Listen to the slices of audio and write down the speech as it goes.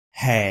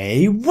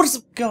Hey, what is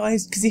up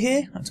guys, Kizzy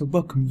here, and to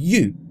welcome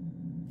you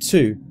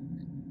to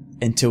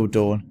Until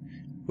Dawn.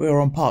 We're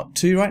on part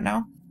 2 right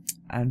now,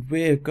 and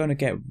we're going to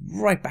get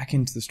right back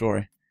into the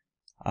story.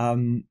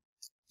 So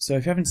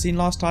if you haven't seen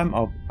last time,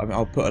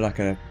 I'll put like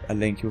a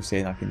link, you'll see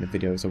it like in the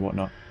videos or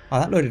whatnot. Oh,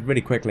 that loaded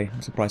really quickly,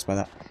 I'm surprised by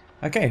that.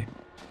 Okay,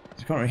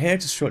 so currently here,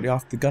 just shortly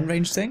after the gun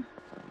range thing.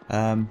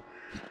 I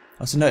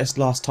also noticed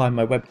last time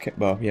my webcam,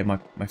 well yeah,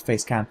 my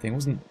face cam thing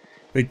wasn't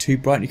really too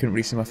bright and you couldn't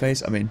really see my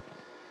face. I mean,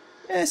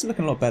 yeah, it's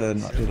looking a lot better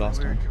than it did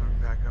last time.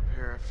 Coming back up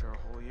here after a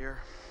whole year.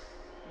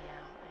 Yeah,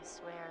 I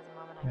swear the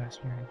moment I got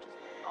here, it just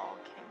all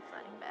came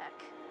flooding back.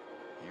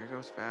 Year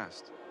goes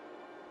fast.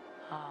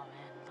 Oh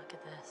man, look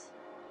at this.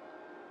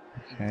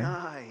 Okay.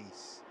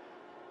 Nice.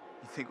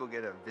 You think we'll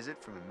get a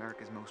visit from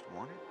America's Most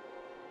Wanted?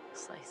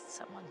 Looks like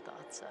someone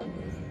thought so.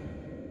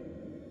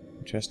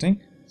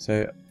 Interesting.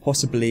 So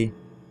possibly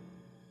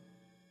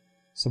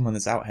someone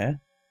that's out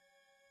here.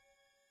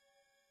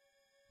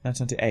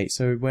 928.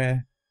 So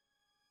where?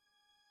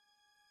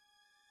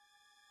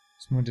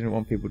 Someone didn't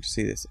want people to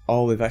see this.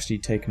 Oh, they've actually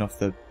taken off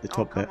the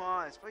top bit. Come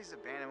on, this place is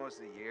abandoned most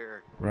of the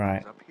year.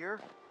 Right. Up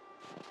here?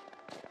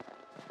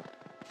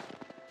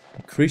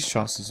 Increased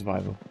chance of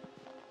survival.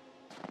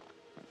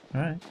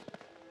 Alright.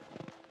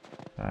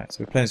 Alright,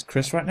 so we're playing as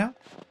Chris right now.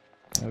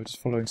 We're just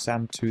following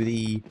Sam to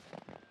the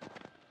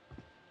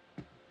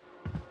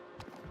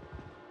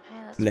Hey,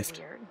 that's lift.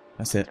 weird.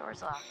 That's it. The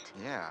door's locked.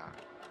 Yeah.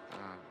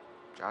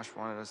 Josh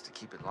wanted us to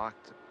keep it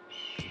locked to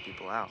keep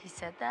people out. He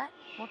said that?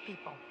 What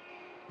people?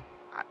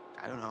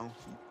 I don't know.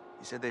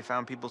 He said they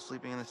found people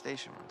sleeping in the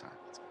station one time.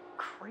 It's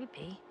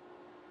creepy.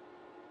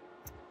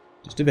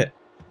 Just a bit.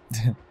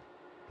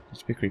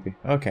 Just a bit creepy.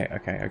 Okay, I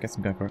guess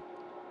I'm going for it.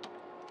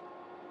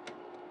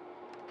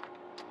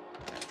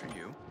 After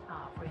you.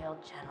 Oh, real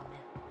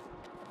gentleman.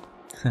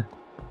 It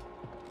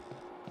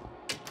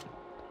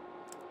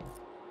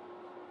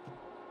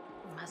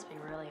must be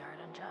really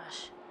hard on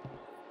Josh.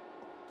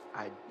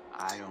 I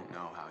don't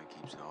know how he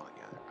keeps it all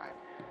together. I'd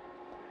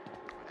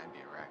be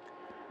a wreck.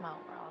 Well,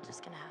 we're all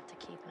just gonna have to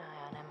keep an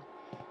eye on him.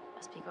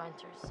 Must be going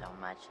through so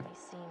much, and he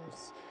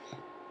seems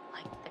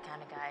like the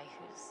kind of guy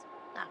who's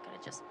not gonna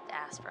just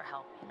ask for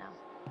help, you know?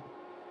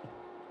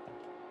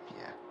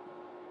 Yeah.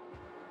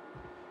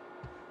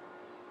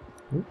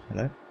 Ooh,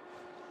 hello.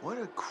 What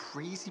a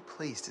crazy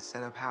place to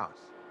set up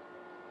house.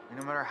 I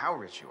mean, no matter how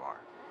rich you are.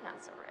 They're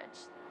not so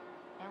rich.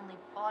 They only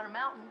bought a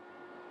mountain.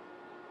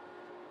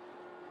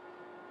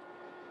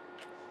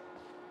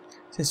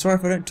 So sorry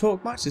if I don't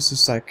talk much. It's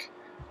just like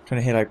trying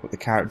to hear like what the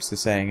characters are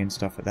saying and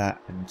stuff like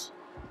that. And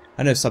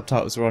I know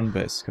subtitles are on,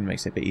 but it's gonna make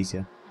it a bit easier.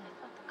 And I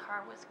thought the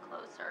car was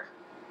closer.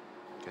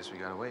 Guess we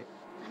gotta wait.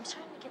 I'm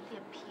starting to get the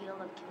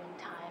appeal of killing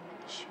time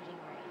at the shooting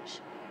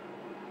range.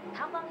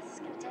 How long is this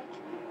gonna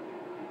take?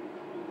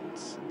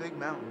 It's a big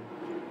mountain.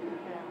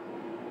 Yeah.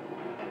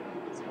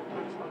 It's a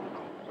wonderful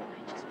night, but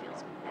it just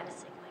feels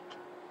menacing, like...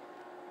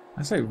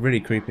 That's like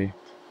really creepy.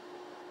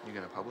 You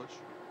gonna publish?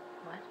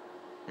 What?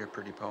 Your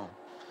pretty poem.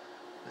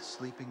 The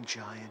Sleeping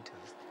Giant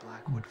of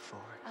Blackwood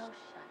Forest. Oh,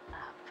 shut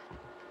up.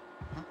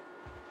 Huh?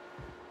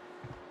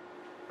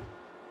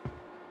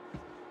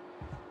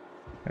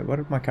 Wait, what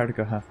did my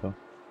character go half for?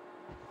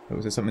 Oh,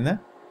 was there something there?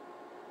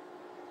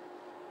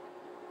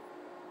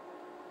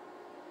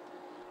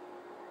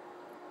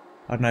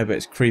 I don't know, but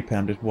it's creepy.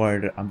 I'm just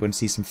worried that I'm going to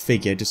see some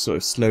figure just sort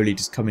of slowly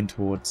just coming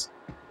towards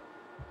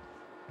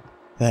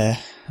there.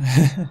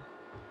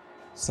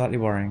 Slightly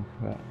worrying,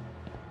 but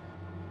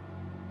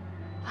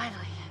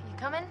Finally, you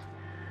coming?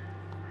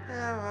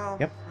 Yeah, well,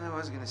 Yep. I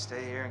was gonna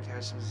stay here and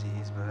catch some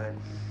Z's, but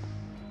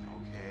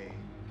okay.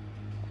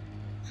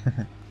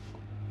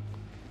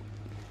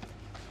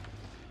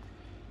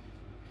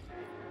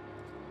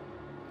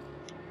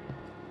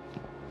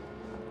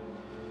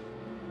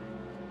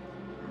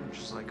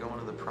 Just like going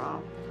to the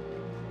prom.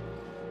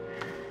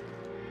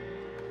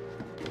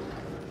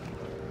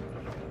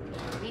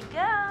 Here we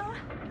go.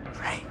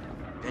 Right.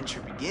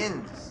 Adventure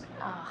begins.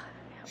 Oh, I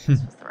hope this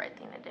was the right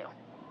thing to do.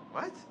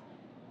 What?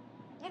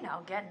 You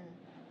know, getting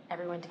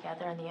everyone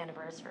together on the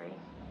anniversary.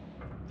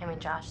 I mean,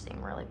 Josh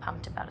seemed really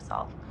pumped about us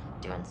all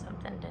doing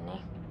something, didn't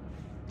he?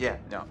 Yeah,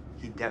 no,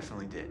 he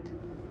definitely did.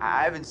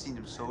 I haven't seen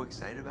him so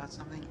excited about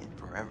something in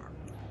forever.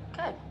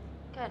 Good,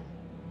 good.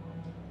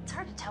 It's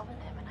hard to tell with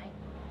him, and I've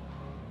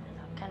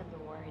kind of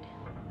been worried.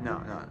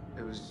 No,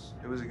 it was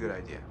a good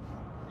idea.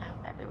 I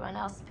hope everyone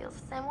else feels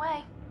the same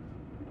way.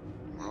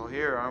 We're all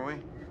here, aren't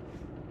we?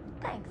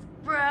 Thanks,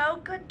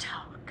 bro. Good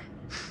talk.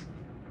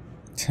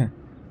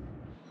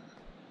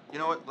 You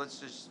know what? Let's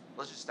just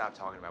stop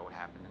talking about what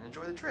happened and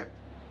enjoy the trip.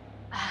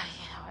 You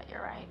know what?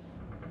 You're right.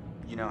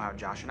 You know how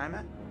Josh and I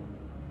met?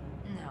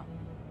 No.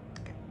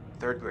 Okay,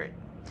 3rd grade.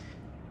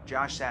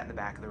 Josh sat in the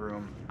back of the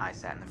room, I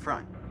sat in the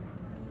front.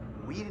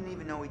 We didn't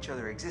even know each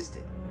other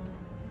existed.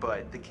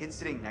 But the kid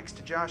sitting next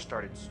to Josh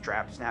started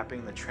strap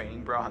snapping the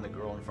training bra on the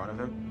girl in front of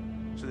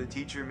him. So the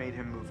teacher made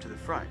him move to the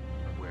front,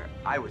 where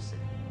I was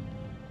sitting.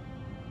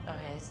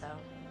 Okay, so.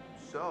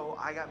 So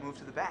I got moved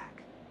to the back.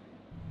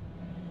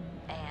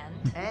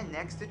 And? And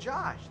next to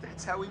Josh.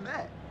 That's how we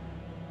met.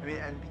 I mean,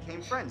 and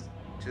became friends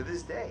to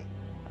this day.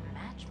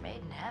 Match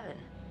made in heaven.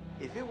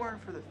 If it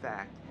weren't for the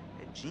fact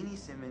that Jeannie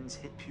Simmons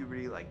hit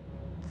puberty like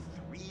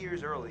 3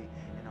 years early,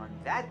 and on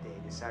that day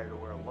decided to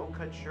wear a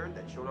low-cut shirt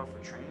that showed off her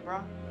training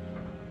bra,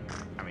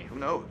 I mean, who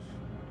knows?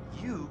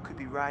 You could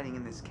be riding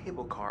in this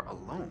cable car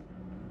alone.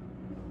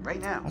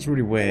 Right now. That's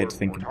really weird Or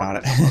thinking talking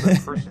about to some other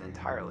it. person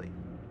entirely.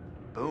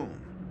 Boom.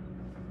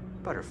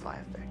 Butterfly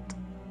effect.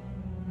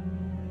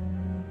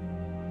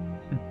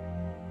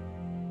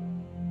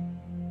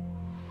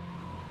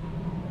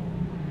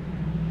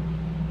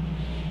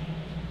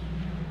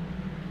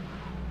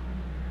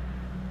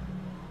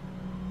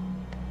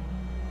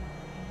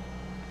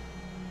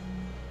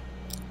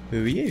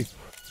 Who are you?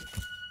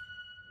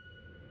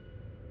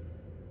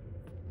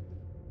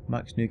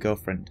 Mike's new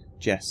girlfriend,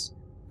 Jess.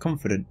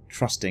 Confident,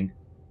 trusting.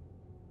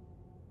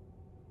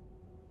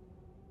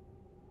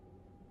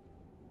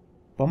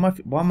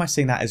 Why am I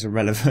saying that as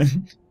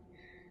irrelevant?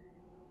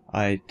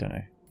 I don't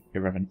know.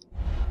 Irrelevant.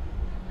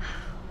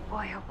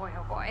 Boy, oh boy,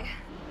 oh boy.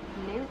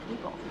 New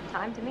people.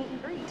 Time to meet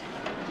and greet.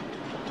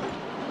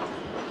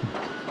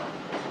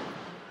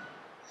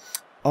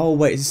 Oh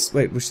wait,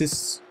 was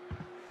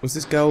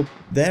this girl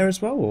there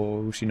as well,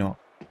 or was she not?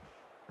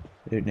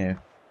 I don't know.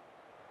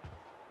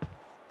 I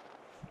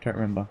don't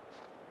remember.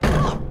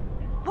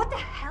 What the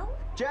hell?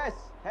 Jess,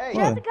 hey!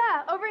 Yeah.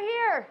 Jessica, over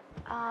here!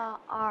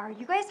 Are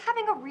you guys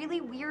having a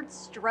really weird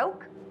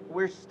stroke?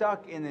 We're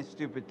stuck in this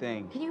stupid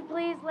thing. Can you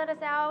please let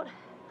us out?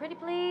 Pretty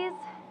please?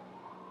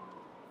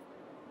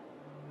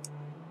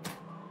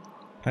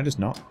 Can I just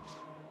not?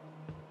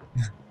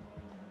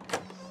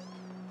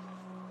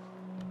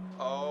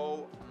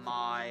 Oh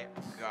my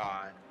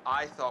god.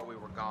 I thought we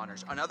were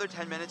goners. Another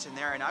 10 minutes in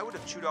there and I would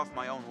have chewed off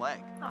my own leg.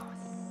 Oh,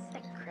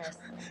 sick, Chris.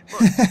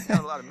 Look,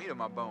 got a lot of meat on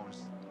my bones.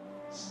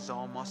 This is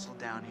all muscle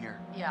down here.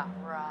 Yeah,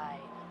 right.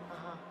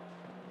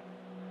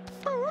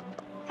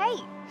 Hey,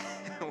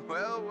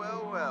 Well,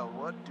 well, well,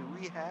 what do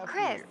we have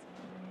Chris. here?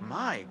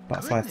 My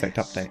Butterfly effect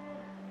goodness. update.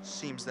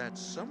 Seems that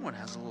someone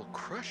has a little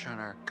crush on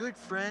our good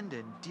friend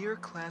and dear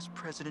class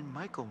president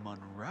Michael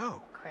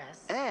Monroe.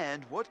 Chris.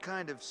 And what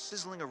kind of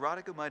sizzling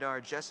erotica might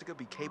our Jessica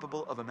be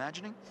capable of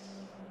imagining?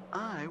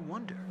 I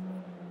wonder.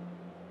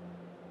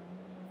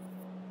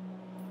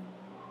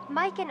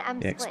 Mike and M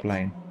Yeah, split.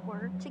 explain.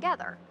 We're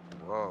together.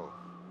 Whoa,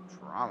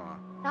 drama.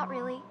 Not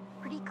really.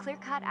 Pretty clear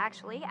cut,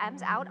 actually.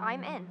 M's out,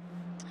 I'm in.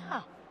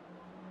 Oh,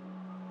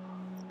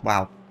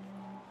 Wow.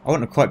 I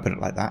wouldn't have quite put it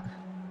like that,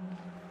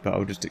 but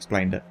I just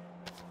explained it.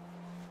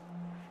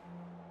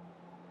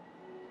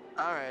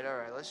 All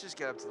right, let's just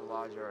get up to the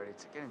lodge already.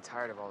 It's getting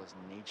tired of all this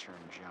nature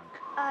and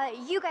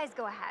junk. You guys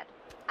go ahead.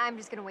 I'm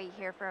just gonna wait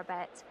here for a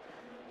bit.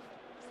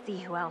 See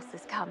who else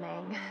is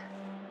coming.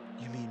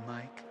 You mean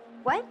Mike?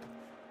 What?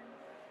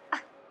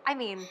 I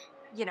mean,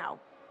 you know,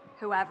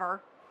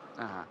 whoever.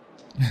 Uh-huh.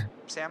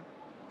 Sam?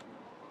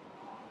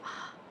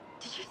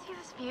 did you see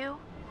this view?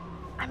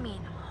 I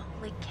mean,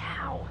 holy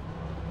cow.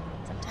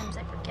 Sometimes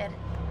I forget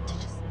to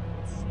just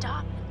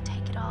stop and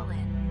take it all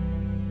in.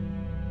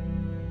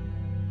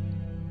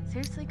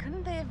 Seriously,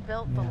 couldn't they have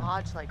built the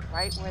lodge like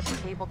right where the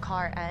cable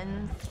car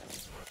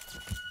ends?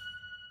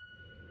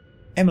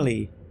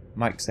 Emily,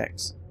 Mike's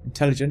ex.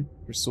 Intelligent,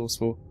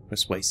 resourceful,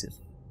 persuasive.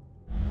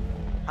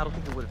 I don't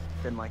think it would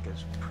have been like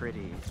as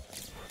pretty.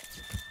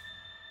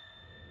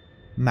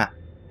 Matt,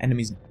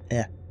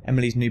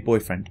 Emily's new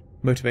boyfriend.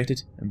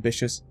 Motivated,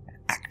 ambitious, and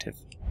active.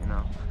 You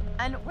know.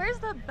 And where's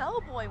the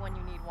bellboy when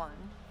you need one?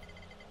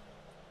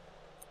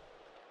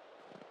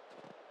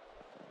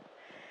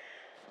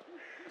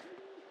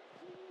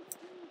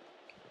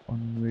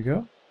 On we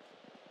go.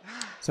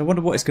 So I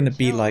wonder what it's going to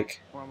be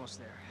like We're almost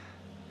there.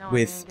 No, I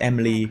with mean, getting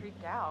Emily kinda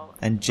creeped out.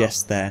 and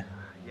Jess there.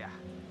 Yeah,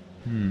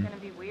 Hmm. It's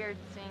gonna be weird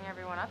seeing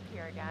everyone up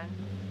here again.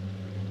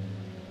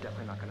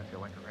 definitely not gonna feel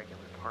like a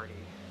regular party.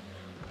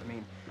 I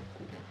mean,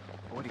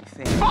 what do you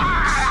think?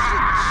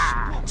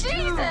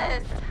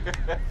 Jesus!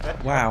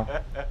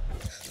 Wow.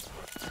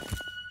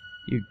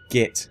 You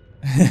git.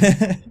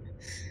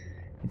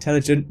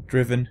 Intelligent,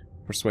 driven,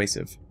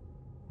 persuasive.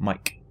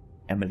 Mike,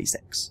 Emily's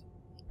ex.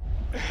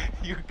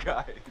 You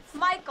guys,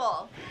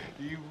 Michael!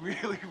 you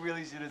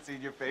really should have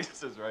seen your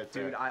faces right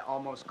there. Dude, I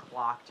almost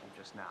clocked you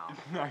just now.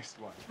 Nice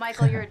one.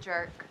 Michael, you're a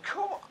jerk.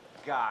 Come on.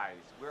 Guys,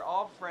 we're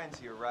all friends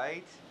here,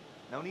 right?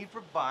 No need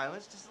for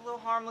violence, just a little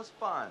harmless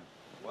fun.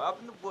 We're up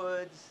in the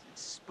woods,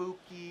 it's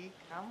spooky.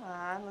 Come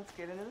on, let's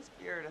get into the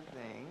spirit of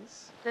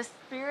things. The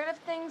spirit of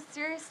things?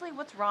 Seriously,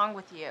 what's wrong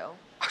with you?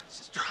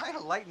 Just trying to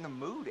lighten the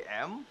mood,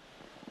 Em.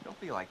 Don't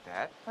be like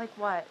that. Like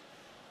what?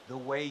 The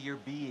way you're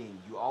being,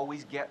 you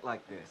always get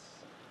like this.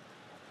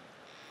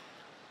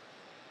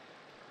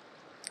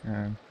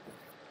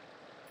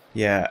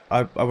 Yeah,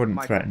 I wouldn't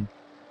Michael. threaten.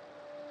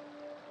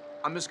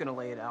 I'm just gonna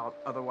lay it out,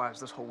 otherwise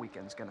this whole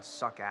weekend's gonna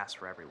suck ass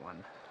for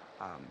everyone.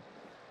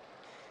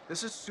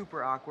 This is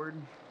super awkward,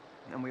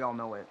 and we all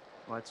know it.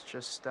 Let's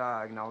just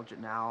acknowledge it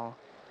now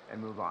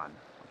and move on,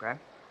 okay?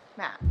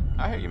 Matt.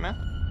 I hear you, man.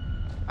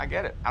 I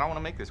get it. I don't want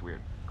to make this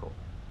weird. Cool.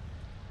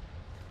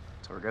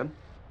 So we're good?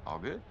 All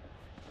good?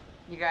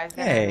 You guys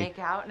gonna Hey. make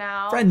out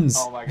now? Friends.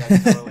 Oh my god,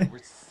 totally. We're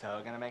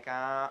so gonna make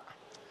out.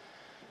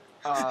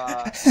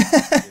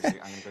 Seriously,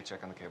 I'm gonna go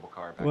check on the cable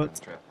car back on What?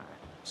 the trip. All right.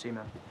 See you,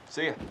 man.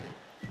 See ya.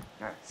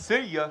 All right. See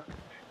ya.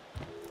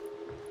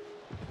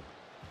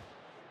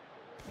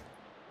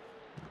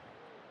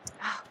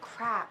 Oh,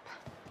 crap.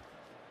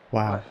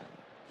 Wow. What?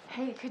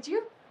 Hey, could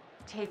you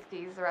take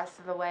these the rest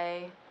of the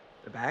way?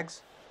 The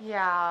bags?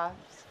 Yeah,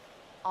 just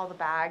all the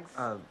bags.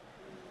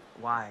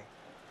 Why?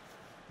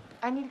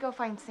 I need to go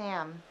find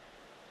Sam.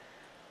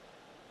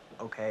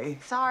 Okay.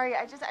 Sorry,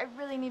 I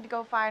really need to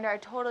go find her. I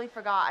totally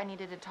forgot I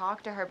needed to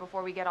talk to her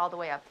before we get all the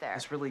way up there.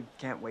 This really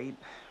can't wait.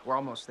 We're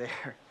almost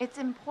there. It's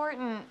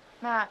important.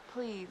 Matt,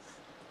 please.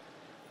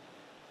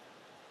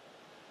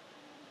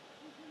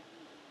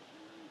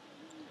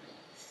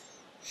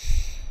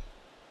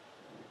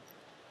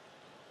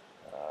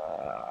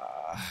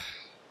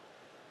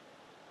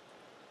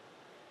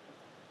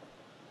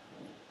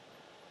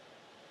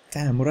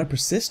 Damn, would I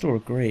persist or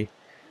agree?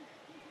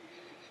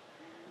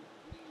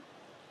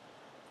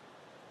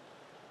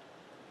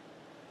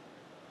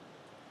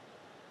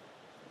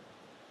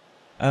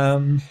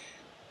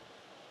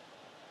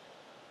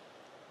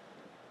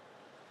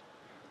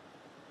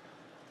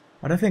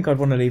 I don't think I'd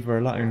want to leave her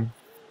alone.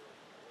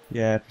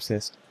 Yeah,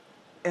 persist.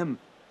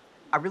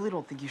 I really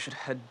don't think you should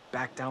head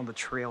back down the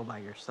trail by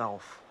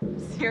yourself.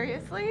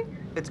 Seriously?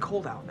 It's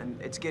cold out and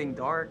it's getting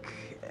dark.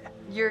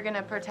 You're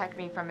gonna protect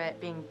me from it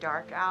being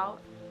dark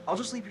out? I'll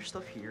just leave your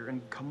stuff here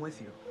and come with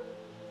you.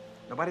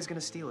 Nobody's gonna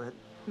steal it.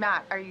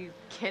 Matt, are you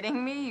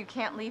kidding me? You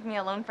can't leave me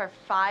alone for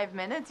 5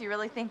 minutes? You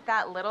really think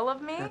that little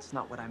of me? That's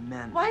not what I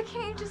meant. Why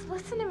can't you just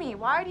listen to me?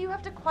 Why do you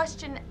have to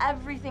question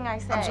everything I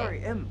say? I'm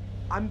sorry,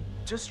 I'm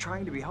just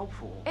trying to be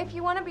helpful. If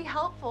you want to be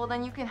helpful,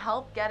 then you can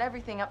help get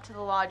everything up to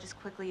the lodge as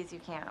quickly as you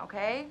can,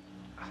 okay?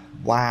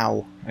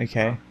 Wow.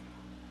 Okay.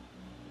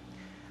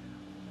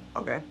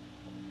 Okay.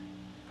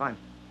 Fine.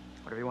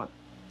 Whatever you want.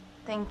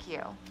 Thank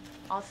you.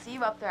 I'll see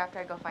you up there after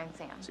I go find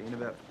Sam. See you in a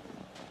bit.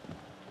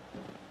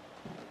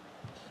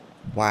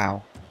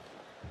 Wow.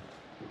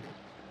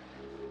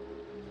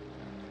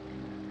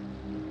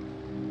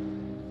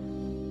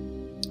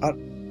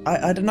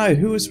 I don't know,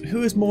 who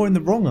was more in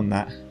the wrong on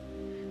that?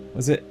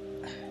 Was it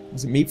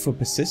me for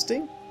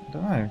persisting? I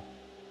don't know.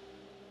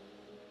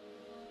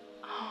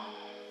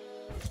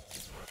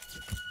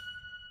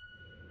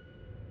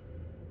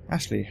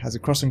 Ashley has a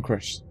crush on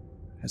Chris.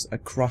 Has a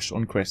crush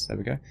on Chris. There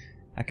we go.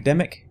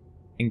 Academic,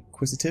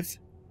 inquisitive,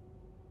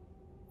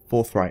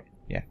 forthright.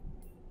 Yeah,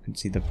 couldn't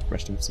see the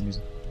rest of it for some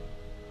reason.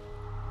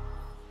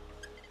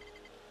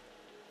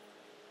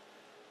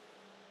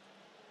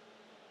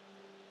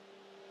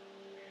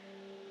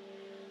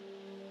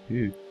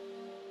 Ooh.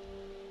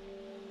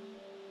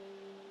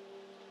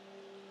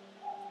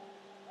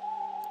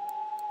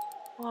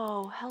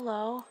 Whoa,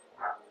 hello.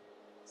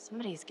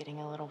 Somebody's getting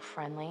a little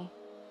friendly.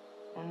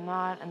 And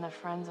not in the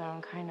friend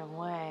zone kind of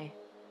way.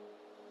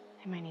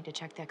 They might need to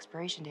check the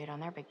expiration date on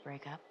their big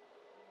breakup.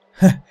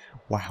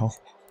 Wow.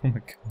 Oh my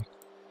god.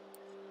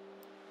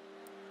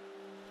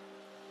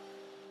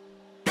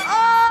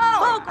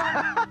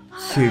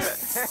 You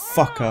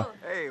fucker.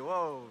 Hey,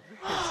 whoa.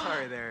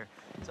 Sorry there.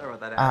 Sorry about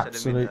that, Ash.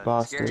 Absolute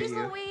bastard. Scare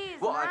you.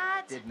 Louise, Well, I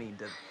Matt. did mean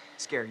to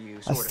scare you.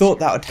 I Sort of thought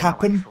that scare would you, but not,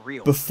 happen like, for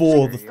real.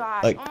 before the, Scare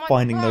you. like Oh my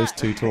finding God. those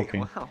two Hey,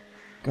 talking. wow.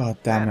 God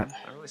damn Man, it.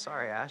 I'm really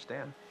sorry, Ash.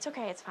 Damn. It's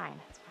okay, it's fine,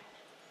 it's fine.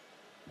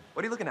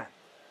 What are you looking at?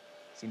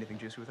 See anything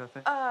juicy with that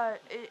thing?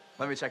 It,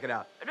 Let me check it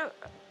out. no,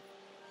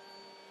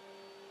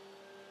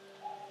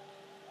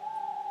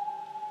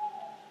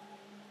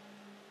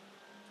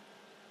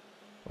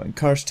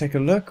 Encourage to take a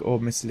look or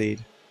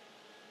mislead?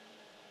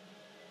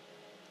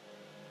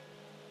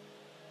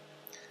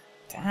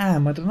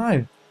 Damn, I don't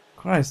know.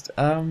 Christ,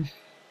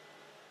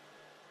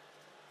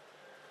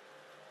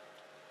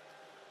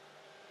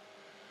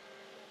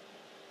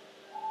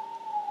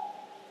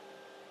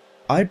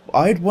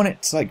 I'd want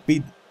it to like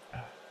be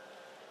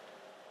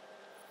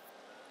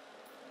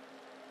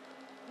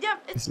yeah,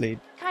 it's mislead.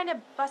 kind of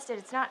busted.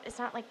 It's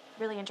not like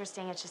really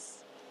interesting. It's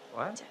just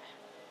What?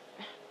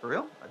 For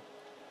real?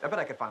 I bet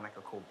I could find like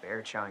a cool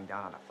bear chowing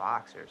down on a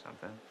fox or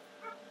something.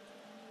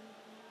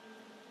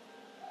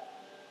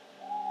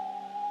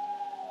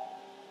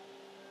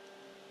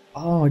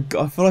 Oh my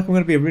god, I feel like I'm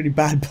gonna be a really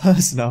bad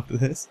person after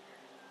this.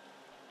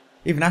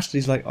 Even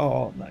Ashley's like,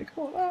 oh no,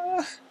 come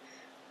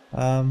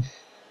on.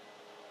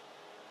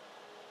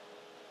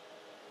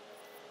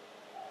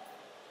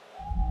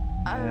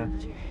 Yeah.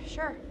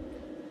 sure.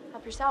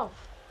 Help yourself.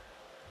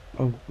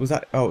 Oh, was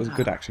that? Oh, it was a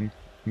good action.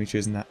 Me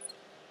choosing that.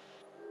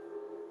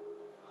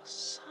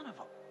 Son of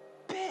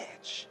a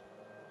bitch.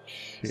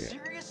 Shit.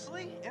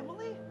 Seriously,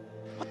 Emily?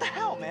 What the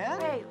hell, man?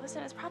 Hey,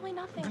 listen, it's probably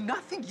nothing.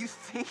 Nothing, you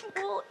think?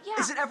 Well, yeah.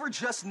 Is it ever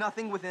just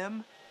nothing with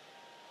him?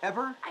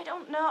 Ever? I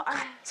don't know.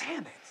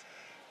 Damn it.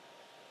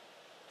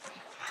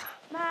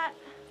 Matt.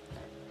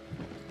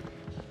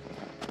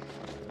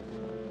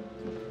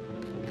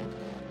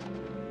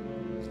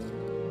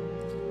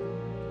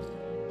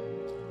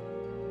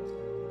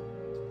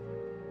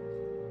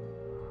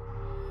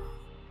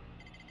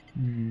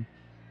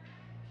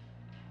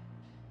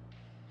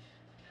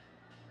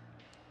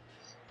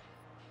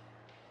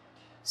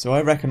 So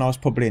I reckon I was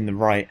probably in the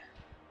right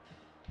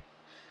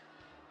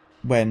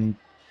when,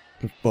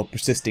 well,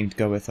 persisting to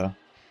go with her.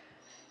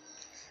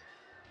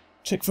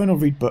 Check phone or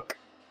read book?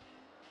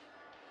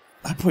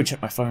 I'd probably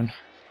check my phone.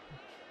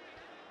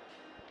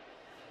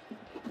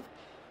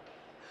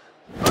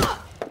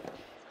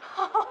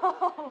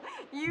 Oh,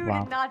 you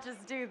Wow. did not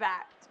just do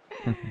that.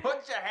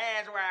 Put your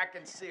hands where I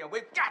can see them.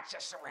 We've got you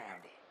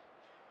surrounded.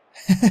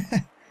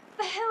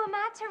 But who am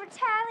I to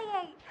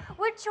retaliate?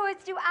 What choice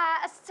do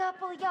I, a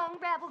supple young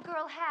rebel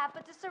girl, have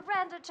but to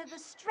surrender to the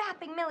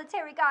strapping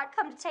military guard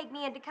come to take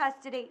me into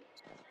custody?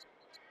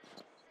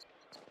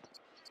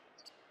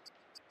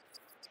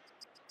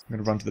 I'm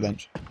gonna run to the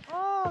bench.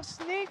 Oh,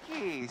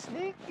 sneaky,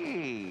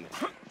 sneaky.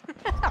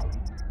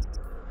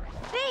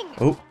 Thing!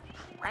 Oh!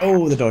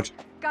 Oh, the dodge.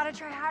 Gotta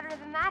try harder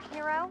than that,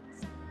 hero.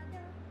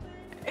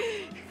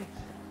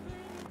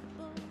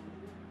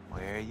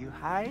 Where are you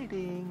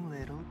hiding,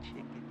 little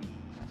chickadee?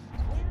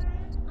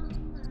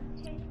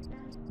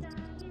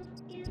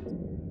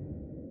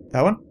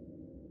 That one?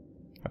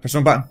 I pressed the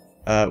wrong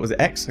button. Was it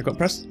X I got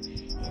pressed?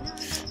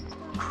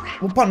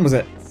 What button was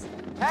it?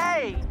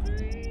 Hey!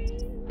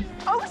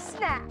 Oh,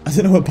 snap! I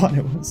don't know what button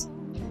it was.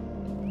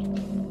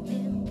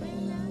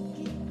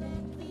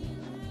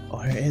 Oh,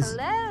 here it is.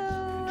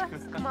 Hello?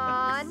 Come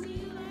on.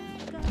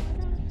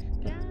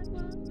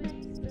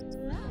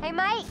 Hey,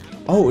 Mike.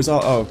 Oh, it was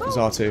R. Oh, it was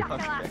R2.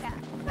 Shakalaka.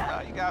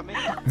 Oh, you got me.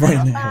 Right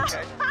in the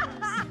head.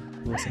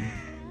 Okay. Awesome.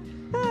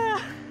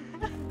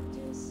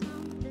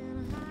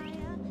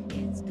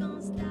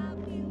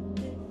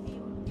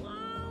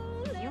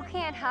 You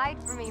can't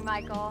hide from me,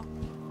 Michael.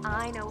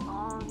 I know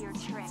all your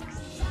tricks.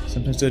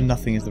 Sometimes doing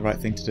nothing is the right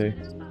thing to do.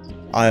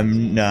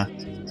 Nah.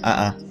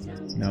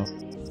 No.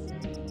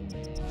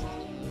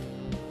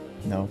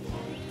 No.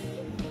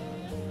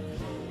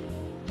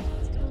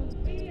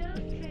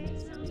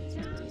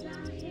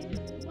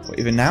 What,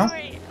 even now?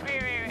 Wait.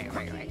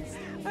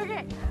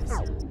 Okay.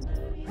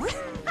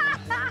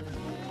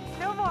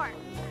 No more.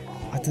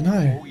 I don't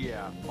know. Oh,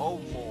 yeah. Oh,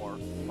 more.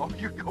 Oh,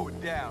 you're going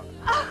down.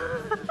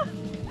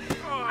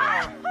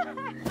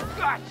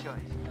 Gotcha.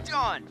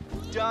 Done.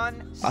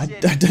 Done. I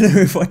Sit. don't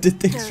know if I did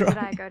things So did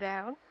I right. go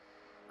down?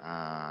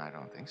 I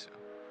don't think so.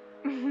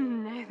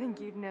 I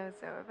think you'd know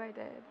so if I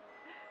did.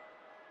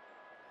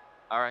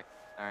 All right.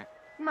 All right.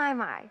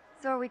 My.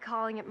 So are we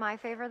calling it my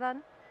favor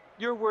then?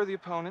 You're a worthy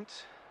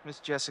opponent, Miss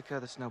Jessica,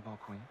 the Snowball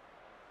Queen.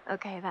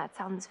 Okay, that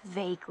sounds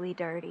vaguely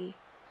dirty.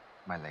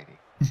 My lady.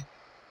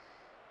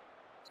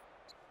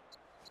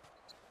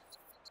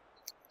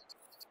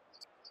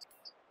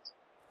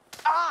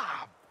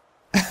 Ah!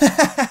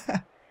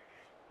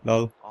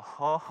 Lol. Oh,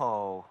 ho,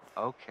 ho.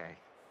 Okay.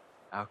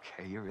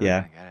 Okay, you're really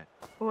Yeah. gonna get it.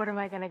 What am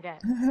I gonna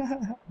get?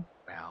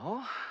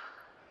 Well,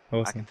 I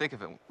Awesome. can think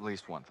of at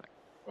least one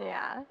thing,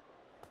 Yeah.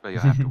 but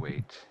you'll have to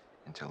wait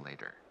until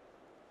later.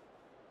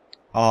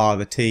 Ah, the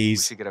We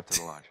tease. should get up to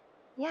the lodge.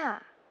 Yeah.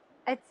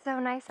 It's so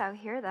nice out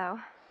here, though.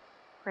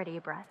 Pretty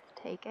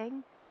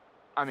breathtaking.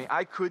 I mean,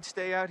 I could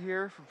stay out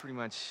here for pretty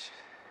much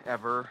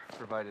ever,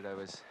 provided I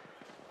was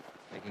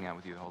making out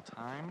with you the whole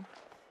time.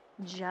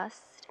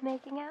 Just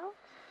making out?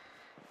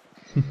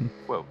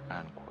 Quote,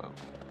 unquote.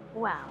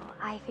 Well,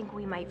 I think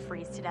we might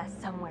freeze to death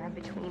somewhere in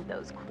between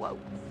those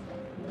quotes.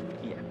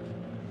 Yeah.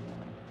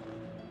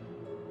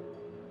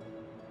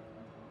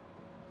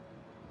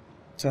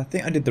 So I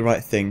think I did the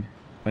right thing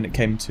when it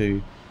came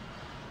to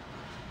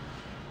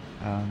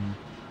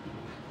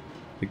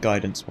the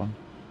guidance one.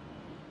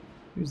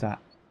 Who's that?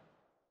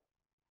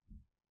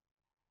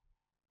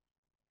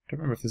 Don't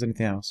remember if there's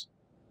anything else.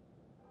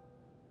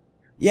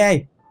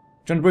 Yay!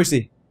 John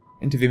Brucey,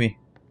 interview me.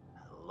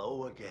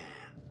 Hello again.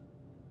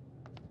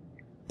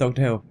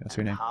 Dr. Hill, that's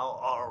your name. How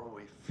are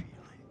we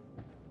feeling?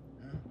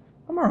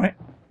 I'm alright.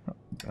 Oh,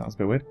 that was a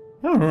bit weird.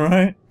 I'm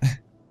alright.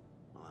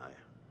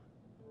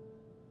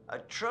 I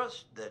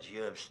trust that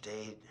you have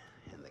stayed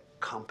in the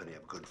company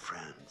of good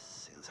friends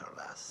since our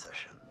last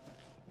session.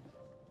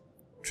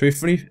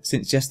 Truthfully,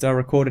 since yesterday I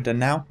recorded and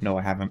now, no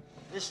I haven't.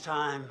 This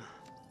time,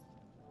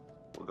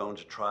 we're going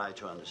to try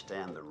to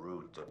understand the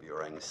root of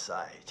your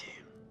anxiety.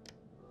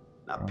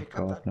 Now Oh, pick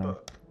God, up that no.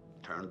 book,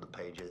 turn the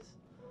pages.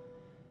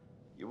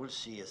 You will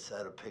see a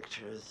set of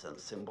pictures and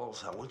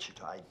symbols. I want you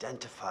to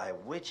identify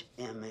which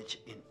image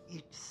in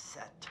each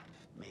set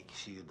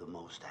makes you the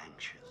most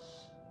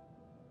anxious.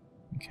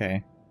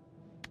 Okay.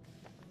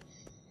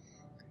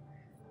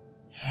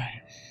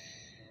 Right.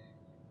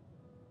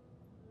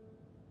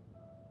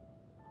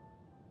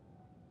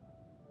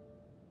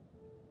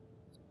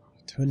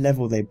 To a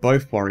level they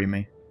both worry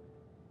me.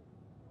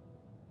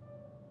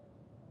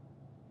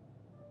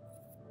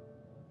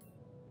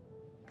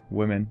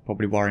 Women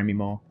probably worry me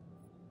more.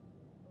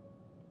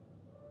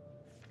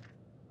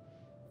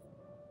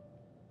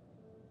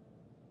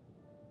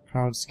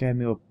 Crowds scare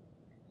me, or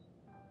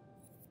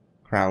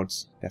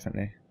crowds,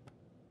 definitely.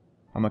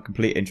 I'm a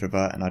complete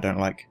introvert and I don't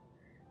like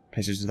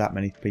places with that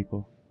many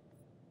people.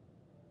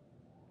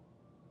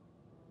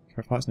 Fear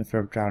of heights and fear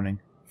of drowning.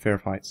 Fear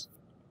of heights.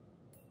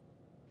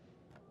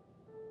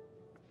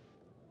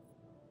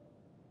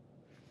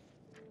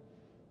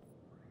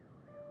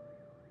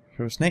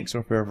 Fear of snakes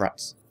or fear of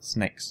rats?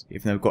 Snakes.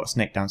 Even though we've got a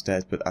snake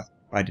downstairs, but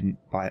I didn't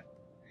buy it.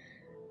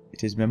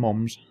 It is my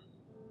mom's.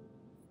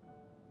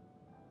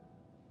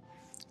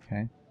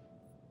 Okay.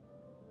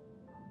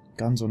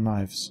 Guns or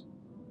knives?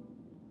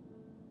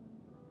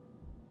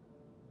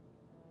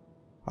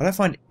 I don't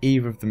find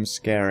either of them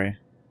scary.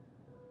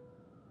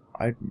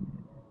 I'd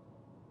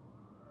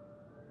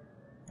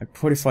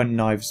probably find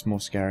knives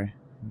more scary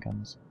than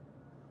guns.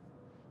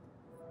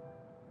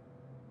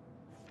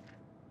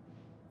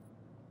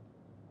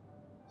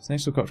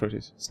 Snakes or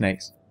cockroaches?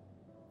 Snakes.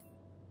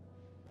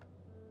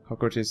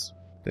 Cockroaches,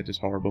 they're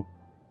just horrible.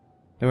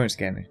 They won't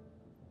scare me.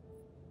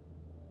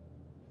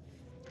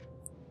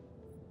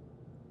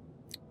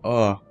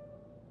 Oh.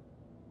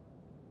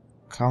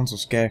 Clowns or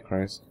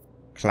scarecrows?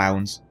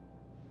 Clowns.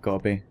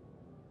 Gotta be.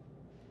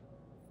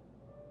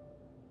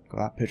 God,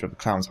 that picture of the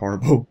clown's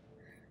horrible.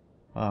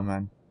 Oh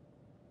man.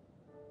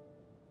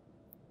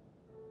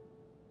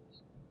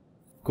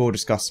 Gore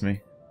disgusts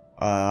me.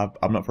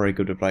 I'm not very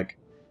good with like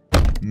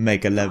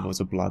mega levels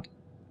of blood.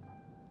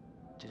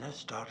 Did I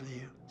startle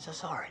you? So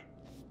sorry.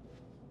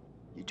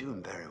 You're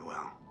doing very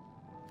well.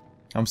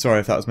 I'm sorry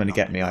if that was meant to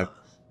Don't get be me. I nervous.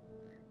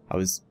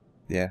 was,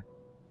 yeah,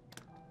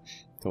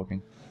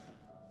 talking.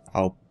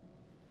 I'll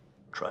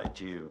Try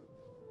to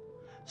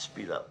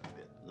speed up a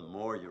bit. The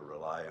more you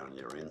rely on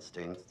your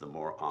instincts, the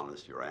more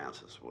honest your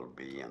answers will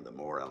be, and the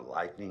more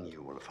enlightening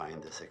you will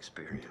find this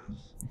experience.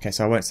 Okay,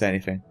 so I won't say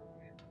anything.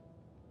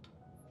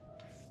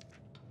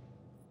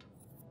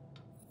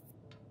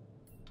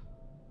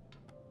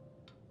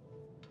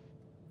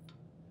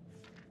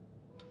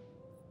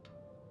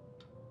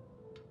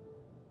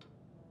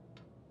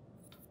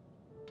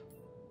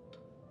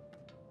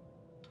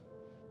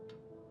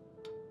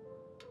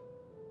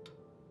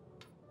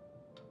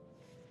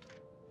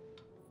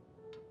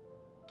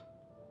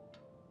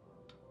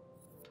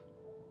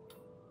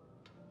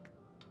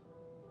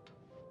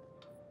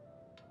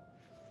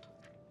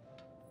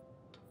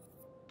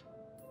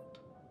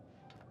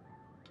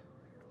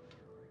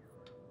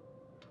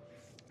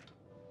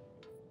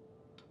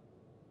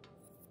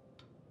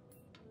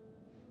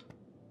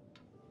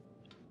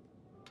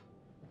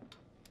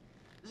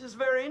 This is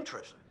very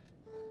interesting.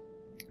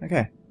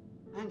 Okay.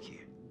 Thank you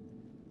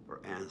for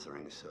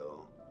answering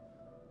so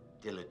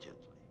diligently.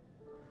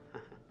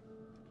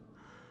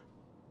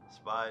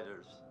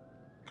 Spiders,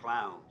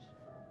 clowns,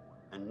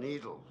 and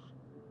needles.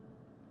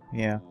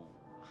 Yeah.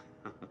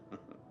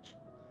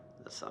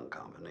 The sun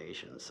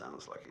combination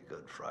sounds like a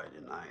good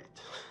Friday night.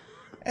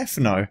 F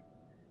no.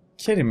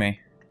 Kidding me.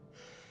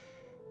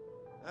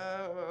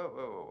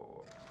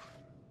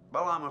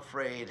 Well, I'm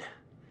afraid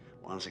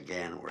once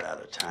again we're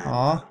out of time.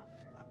 Aw.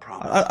 I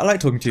promise. I like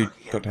talking to you, Talk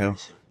again Dr. Hill. very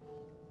soon.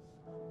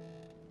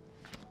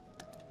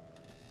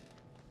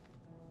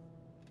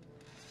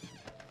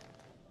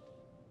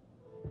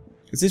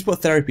 Is this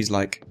what therapy's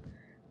like?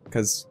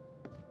 Because,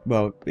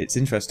 well, it's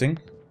interesting.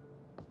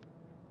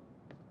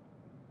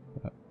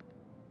 But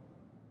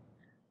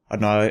I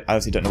don't know, I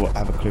honestly don't know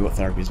have a clue what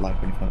therapy's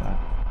like or anything like that.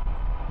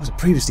 What was a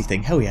previously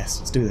thing? Hell yes,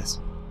 let's do this.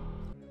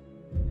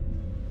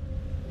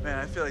 Man,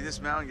 I feel like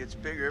this mountain gets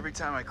bigger every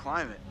time I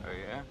climb it. Oh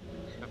yeah?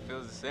 That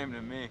feels the same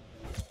to me.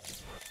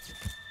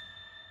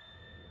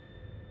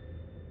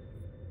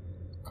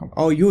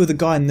 Oh, you were the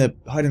guy in the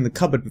hiding in the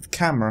cupboard with the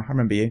camera. I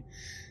remember you.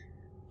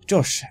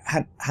 Josh,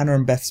 Hannah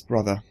and Beth's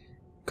brother.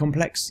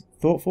 Complex,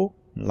 thoughtful,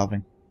 and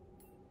loving.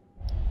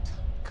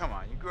 Come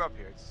on, you grew up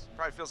here. It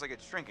probably feels like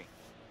it's shrinking.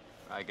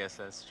 I guess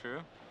that's true.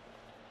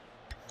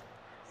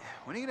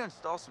 When are you gonna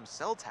install some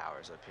cell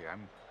towers up here?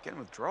 I'm getting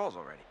withdrawals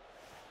already.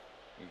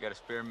 You got a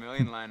spare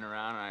million lying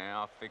around, and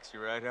I'll fix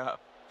you right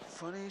up.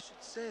 Funny you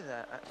should say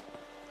that.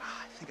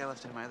 I think I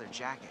left it in my other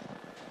jacket.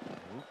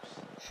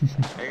 Oops.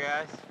 Hey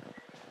guys,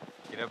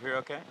 get up here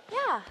okay?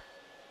 Yeah.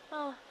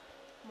 Well,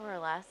 more or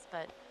less,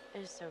 but it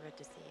was so good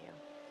to see you.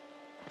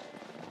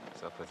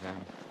 What's up with him?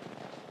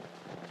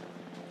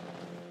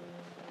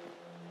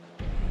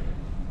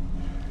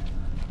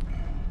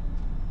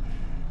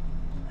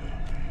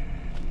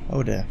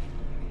 Oh dear.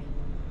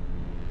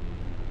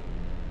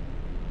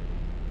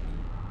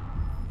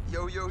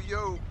 Yo, yo,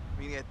 yo.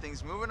 We get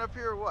things moving up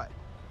here or what?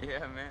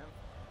 Yeah,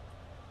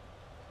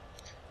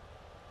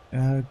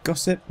 man.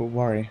 Gossip or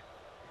worry?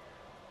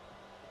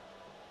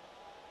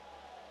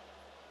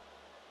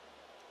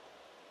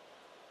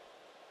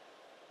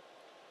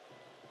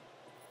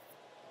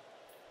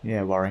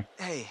 Yeah, worry.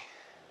 Hey,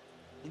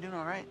 you doing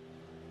all right?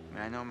 I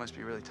mean, I know it must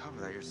be really tough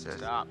without your sis.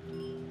 Stop.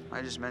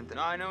 I just meant that.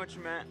 No, I know what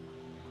you meant.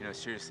 You know,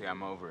 seriously,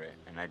 I'm over it,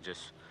 and I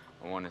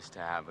want us to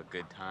have a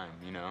good time,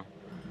 you know?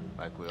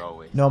 Like we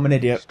always No, I'm an do.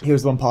 idiot. He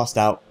was the one passed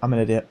out. I'm an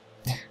idiot.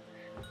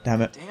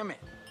 Damn it. Damn it.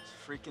 This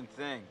freaking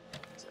thing.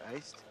 It's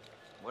iced.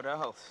 What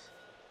else?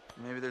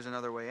 Maybe there's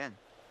another way in.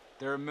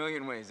 There are a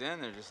million ways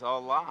in, they're just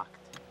all locked.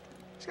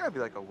 There's gotta be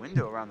like a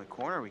window around the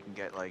corner we can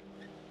get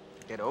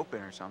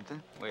open or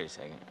something. Wait a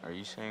second, are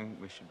you saying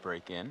we should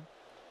break in?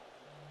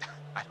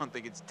 I don't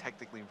think it's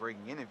technically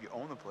breaking in if you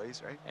own the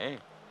place, right? Hey,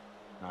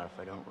 not if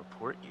I don't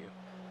report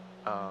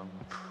you. Um,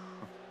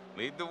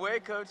 Lead the way,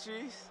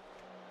 coachies.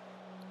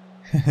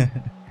 I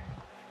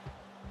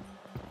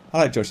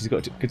like Josh. He's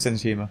got a good sense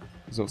of humour.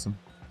 He's awesome.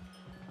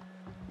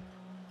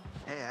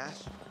 Hey, Ash.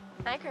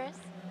 Hi, Chris.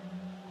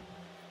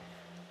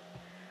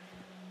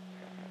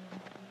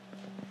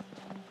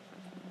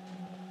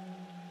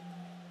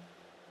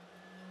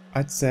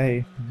 I'd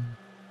say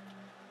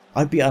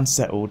I'd be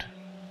unsettled.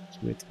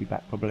 It's weird to be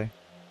back, probably.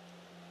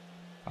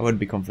 I wouldn't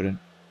be confident.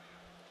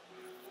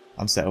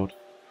 Unsettled.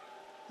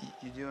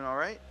 You doing all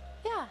right?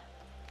 Yeah.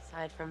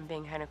 Aside from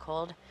being kind of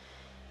cold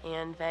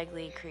and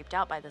vaguely creeped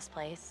out by this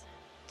place.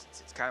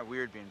 It's kind of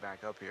weird being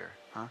back up here,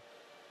 huh?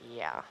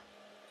 Yeah.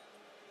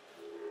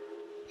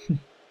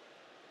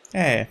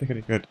 Hey, I think I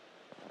did good.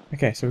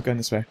 Okay, so we're going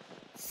this way.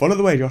 Follow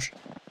the way, Josh.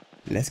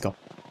 Let's go.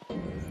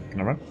 Can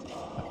I run?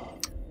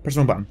 Press the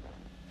wrong button.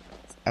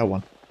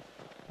 L1.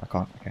 I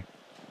can't. Okay.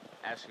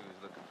 Ashley was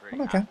looking pretty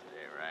I'm okay. hot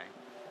today, right?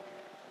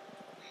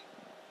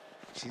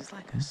 She's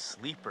like a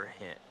sleeper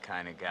hit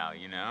kind of gal,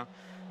 you know?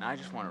 And I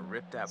just want to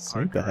rip that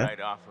Sleeper Parker hit?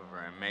 right off of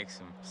her and make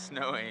some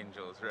snow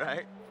angels,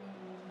 right?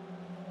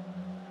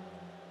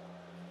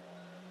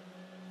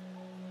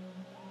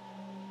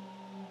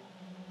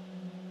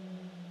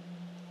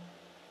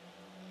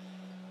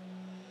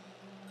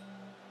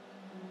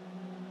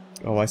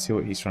 Oh, I see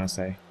what he's trying to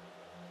say.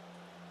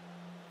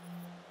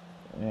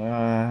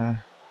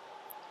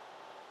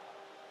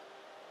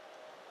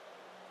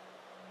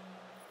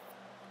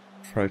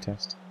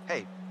 Protest.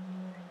 Hey,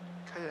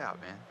 cut it out,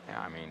 man. Yeah,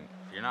 I mean,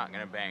 if you're not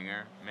gonna bang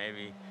her,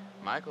 maybe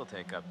Michael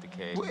take up the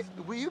case. Wait,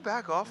 will you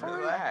back off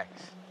already? Relax.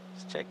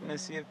 Just checking to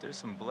see if there's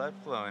some blood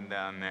flowing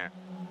down there.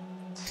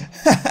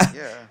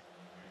 Yeah.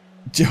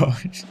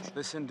 Josh.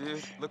 Listen,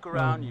 dude, look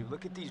around you.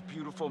 Look at these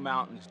beautiful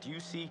mountains. Do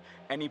you see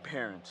any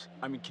parents?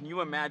 I mean, can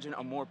you imagine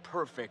a more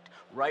perfect,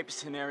 ripe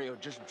scenario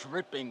just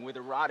dripping with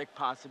erotic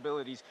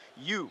possibilities?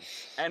 You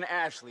and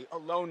Ashley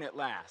alone at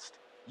last.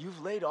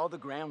 You've laid all the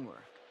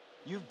groundwork.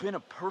 You've been a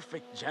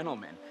perfect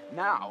gentleman.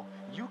 Now,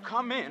 you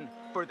come in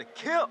for the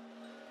kill.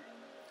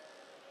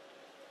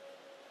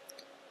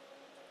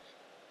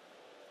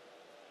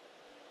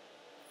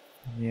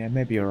 Yeah,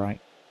 maybe you're right.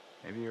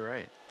 Maybe you're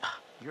right.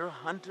 You're a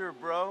hunter,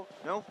 bro.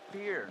 No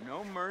fear,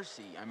 no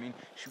mercy. I mean,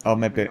 shoot, Oh,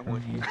 maybe. know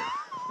what either.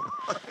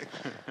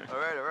 all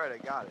right, I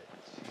got it.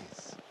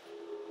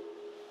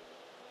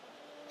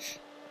 Jeez.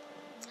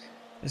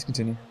 Let's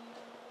continue.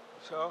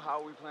 So, how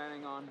are we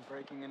planning on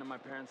breaking into my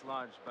parents'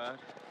 lodge, bud?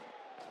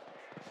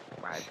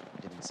 I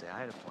didn't say I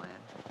had a plan.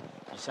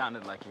 You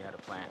sounded like you had a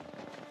plan.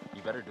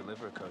 You better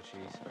deliver,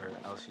 Cochise, or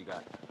else you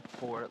got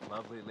 4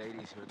 lovely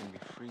ladies who are going to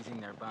be freezing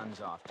their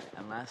buns off.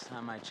 And last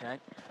time I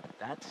checked,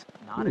 that's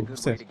not a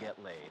good way to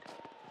get laid.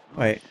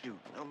 Wait. Shoot,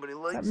 nobody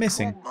likes That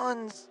missing. cold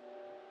buns.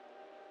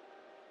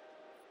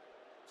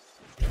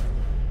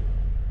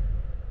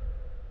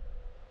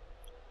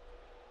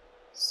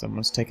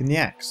 Someone's taken the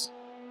axe.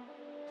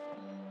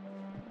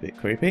 Bit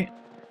creepy.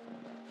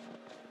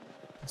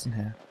 What's in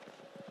here?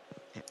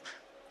 Yeah.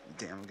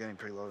 Damn, I'm getting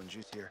pretty low in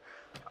juice here.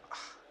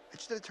 I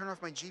just had to turn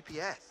off my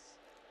GPS.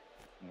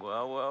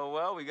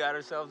 Well, we got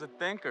ourselves a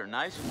thinker.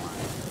 Nice one.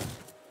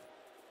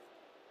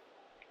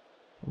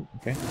 Ooh,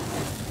 okay.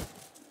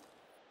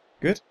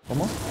 Good. One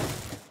more.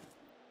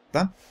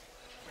 Done.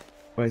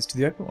 Where's to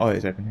the open? Oh,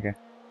 it's open. Okay.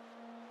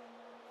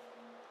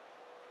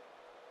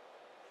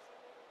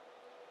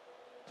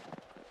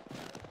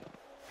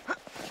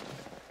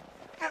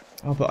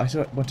 Oh, but I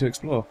still want to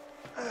explore.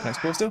 Can I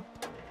explore still?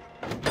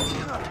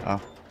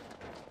 Oh.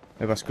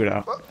 Maybe I screwed it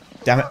up.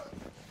 Damn it.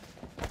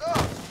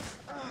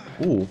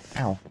 Ooh,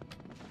 ow.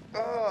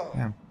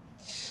 Ow.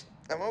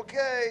 I'm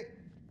okay.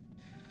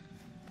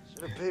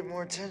 Should have paid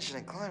more attention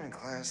in climbing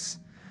class.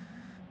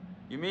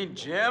 You mean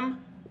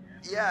Jim?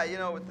 Yeah, you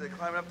know, with the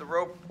climbing up the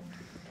rope.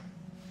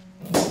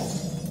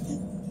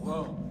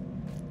 Whoa.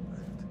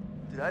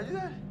 Did I do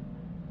that?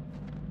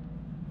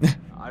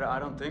 I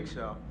don't think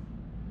so.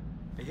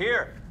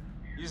 Here,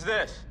 use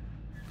this.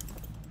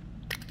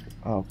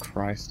 Oh,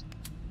 Christ.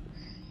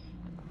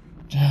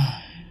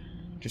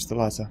 Just the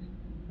lighter.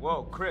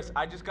 Whoa, Chris,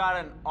 I just got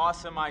an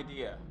awesome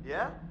idea.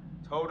 Yeah?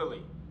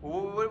 Totally.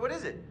 What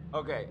is it?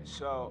 Okay,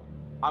 so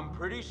I'm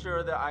pretty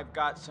sure that I've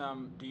got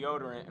some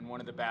deodorant in one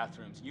of the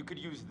bathrooms. You could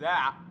use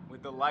that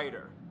with the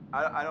lighter.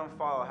 I don't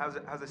follow.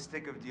 How's a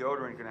stick of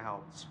deodorant gonna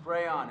help?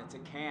 Spray on, it's a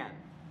can.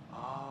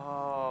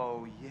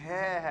 Oh,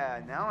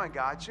 yeah. Now I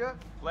gotcha.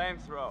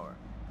 Flamethrower.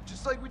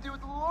 Just like we did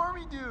with the little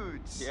army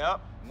dudes.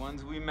 Yep,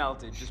 ones we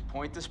melted. Just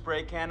point the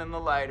spray can in the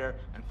lighter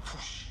and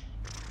whoosh.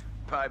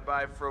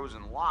 Bye-bye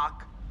frozen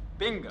lock.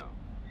 Bingo.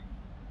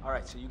 All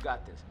right, so you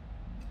got this.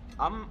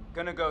 I'm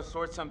gonna go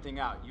sort something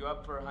out. You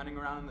up for hunting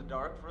around in the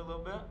dark for a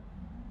little bit?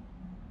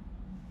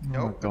 Oh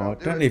Nope, my god,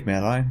 do don't it. leave me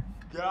alone.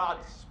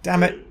 Godspeed,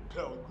 Damn it.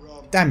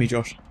 Pilgrim. Damn you,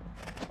 Josh.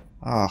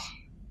 Ah.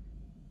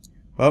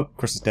 Well,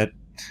 Chris is dead.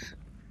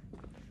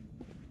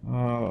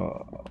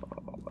 Oh.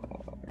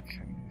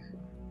 Okay.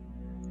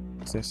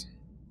 What's this?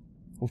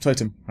 Oh,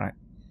 totem. Right.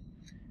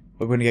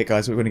 What we're gonna get,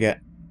 guys? What we're gonna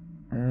get?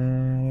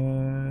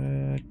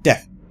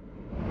 Death.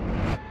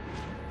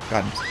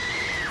 Guidance.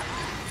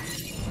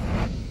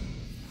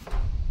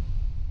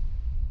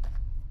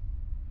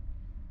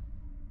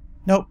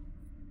 Nope.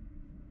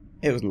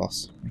 It was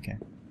lost. Okay.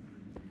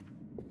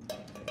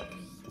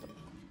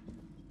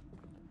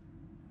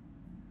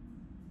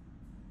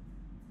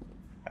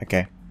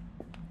 Okay.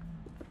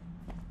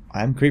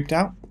 I am creeped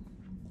out.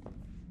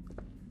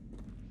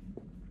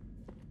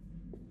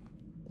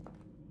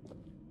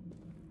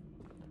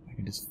 I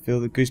can just feel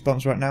the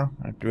goosebumps right now.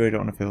 I really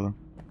don't want to feel them.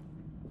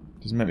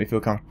 Doesn't make me feel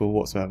comfortable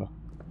whatsoever.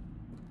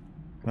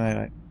 Can I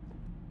like...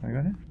 Can I go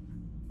in here?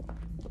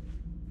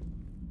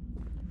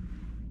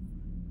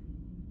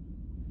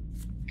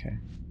 Okay.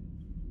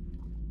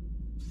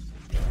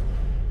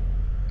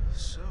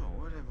 So,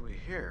 what have we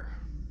here?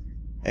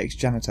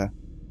 Ex-janitor.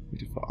 We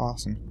did for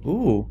arson.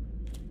 Ooh!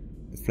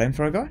 The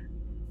flamethrower guy?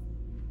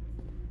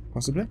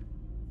 Possibly?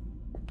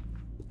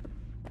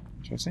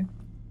 Interesting.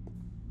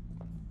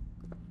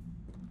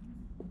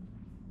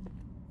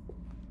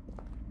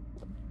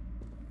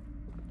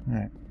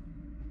 Alright.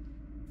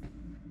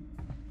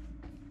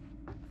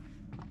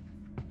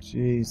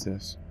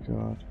 Jesus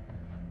God.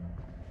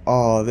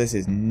 Oh, this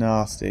is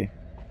nasty.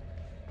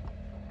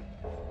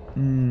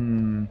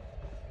 Hmm.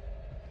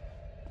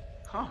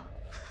 Huh.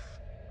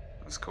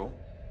 That's cool.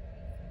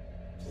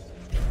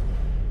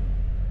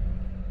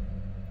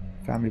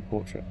 Family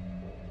portrait.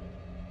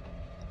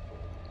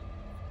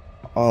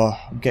 Oh,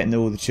 I'm getting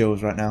all the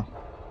chills right now.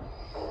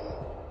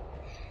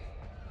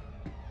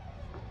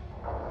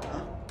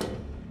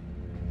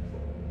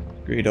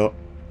 Screw door.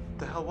 What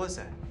the hell was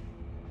that?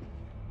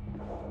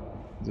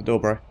 There's a door,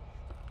 bro.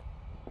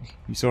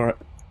 You saw it.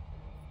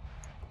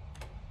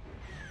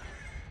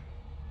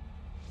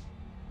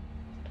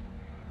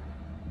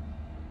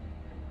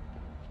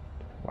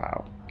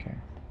 Wow, okay.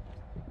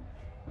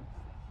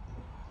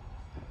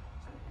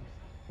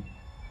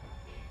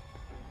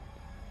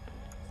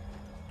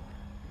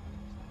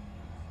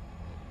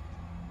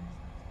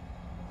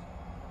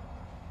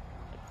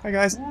 Hi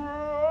guys.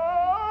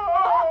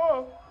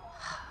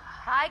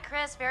 Hi,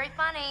 Chris. Very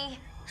funny.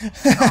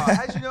 Oh,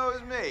 how'd you know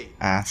it was me?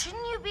 Ass.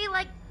 Shouldn't you be,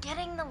 like,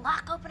 getting the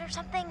lock open or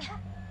something?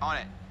 On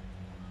it.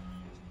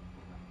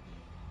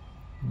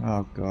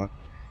 Oh god.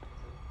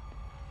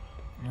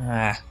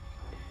 Ah.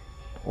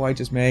 Why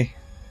just me?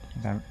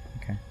 Damn it.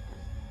 Okay.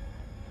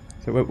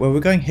 So we're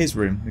going his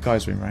room, the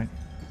guy's room, right?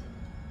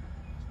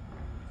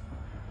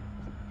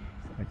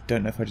 I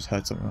don't know if I just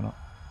heard something or not.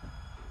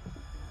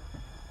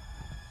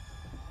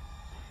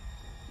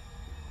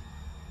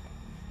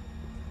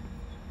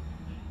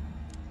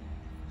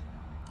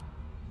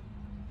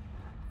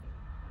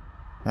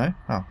 No?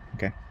 Oh,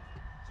 okay.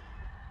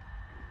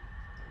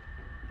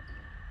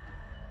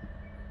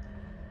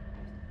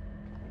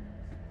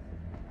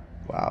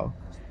 Wow.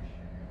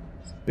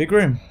 Big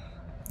room.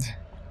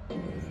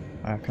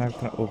 Can I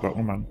oh, got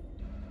one man.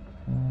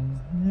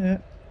 Yeah.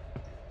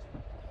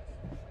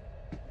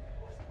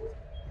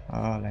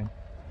 Ah, lame.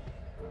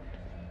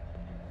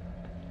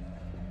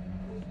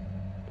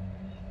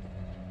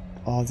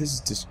 Oh, this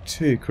is just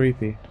too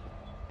creepy.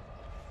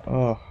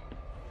 Oh.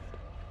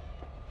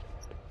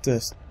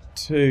 Just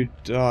too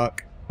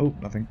dark. Oh,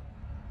 nothing.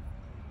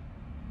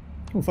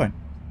 Oh, fine.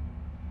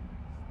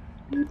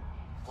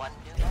 One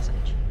new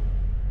message.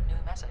 New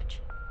message.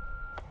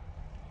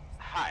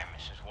 Hi,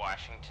 Mrs.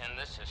 Washington.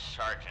 This is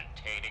Sergeant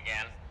Tate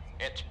again.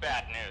 It's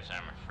bad news,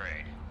 I'm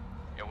afraid.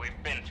 Yeah,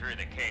 we've been through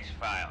the case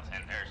files,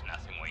 and there's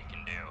nothing we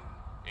can do.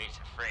 He's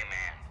a free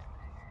man.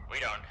 We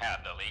don't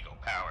have the legal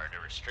power to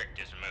restrict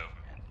his movement.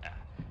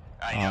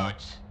 I know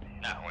it's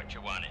not what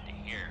you wanted to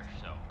hear,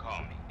 so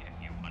call me if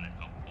you want to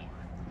know more.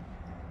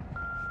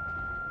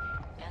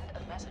 End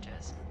of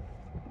messages.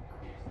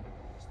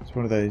 It's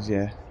one of those,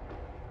 yeah,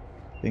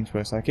 things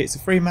where it's like, it's a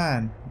free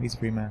man. He's a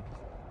free man.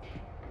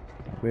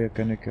 We're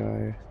gonna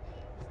go...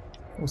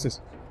 What's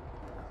this?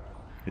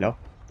 Hello?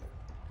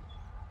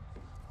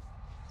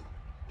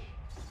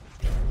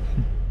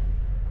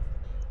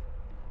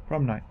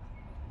 Prom night.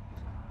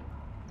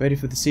 Ready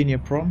for the senior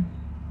prom?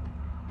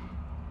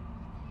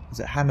 Is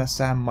it Hannah,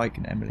 Sam, Mike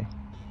and Emily?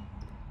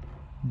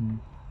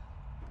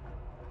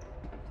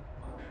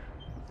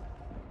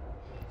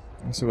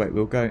 So wait,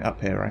 we're going up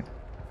here, right?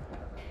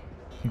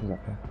 I think it was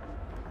up here.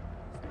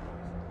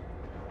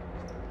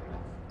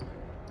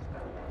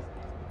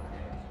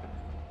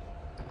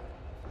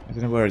 I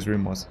don't know where his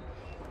room was.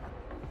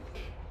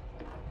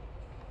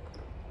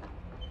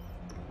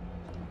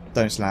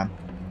 Don't slam.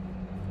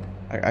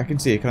 I can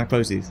see it. Can I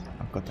close these?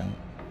 Oh, god damn it.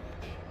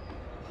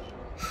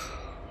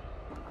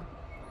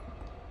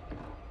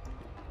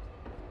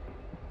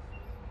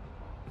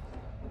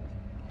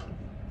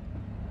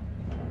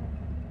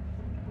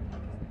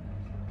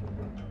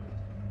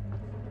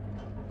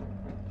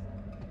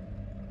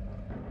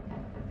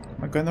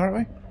 Am I going the right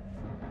way?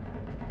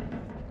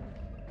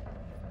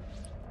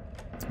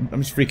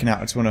 I'm just freaking out.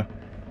 I just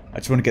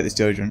wanna get this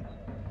deodorant.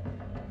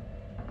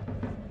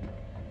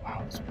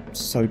 Wow,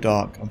 it's so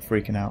dark. I'm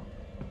freaking out.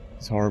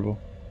 It's horrible.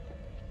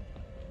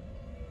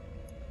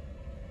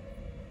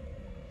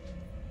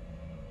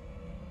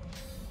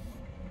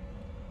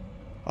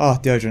 Oh,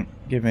 deodorant.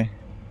 Give me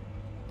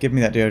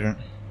that deodorant.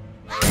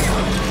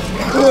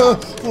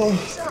 Shut the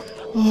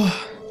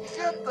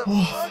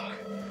fuck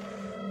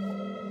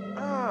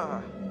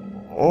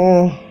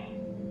Oh.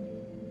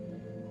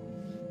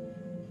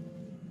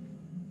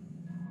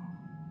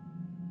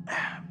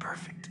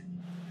 Perfect.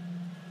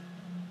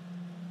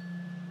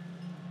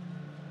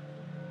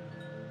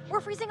 We're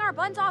freezing our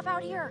buns off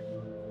out here.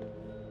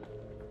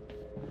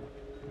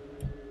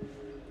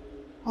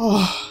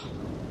 Oh.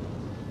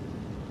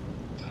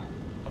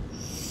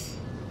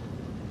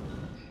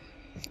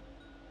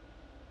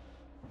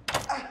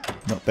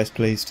 Not best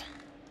pleased.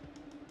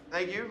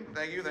 Thank you.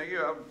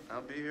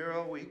 I'll be here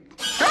all week.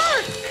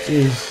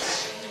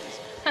 Jeez.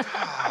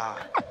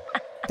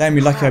 Damn,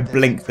 you lucky I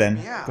blinked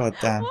then. God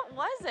damn. What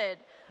was it?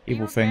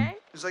 Evil You thing. okay?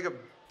 It was like a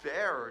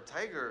bear or a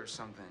tiger or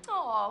something.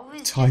 Oh, it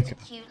was just Tiger.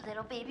 a cute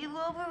little baby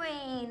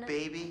Wolverine.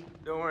 Baby.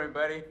 Don't worry,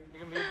 buddy.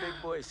 You're gonna be a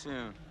big boy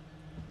soon.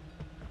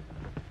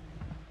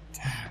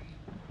 Damn.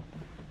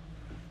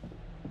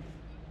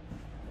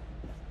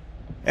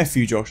 F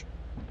you, Josh.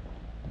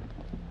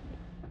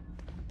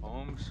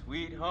 Home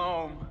sweet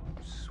home.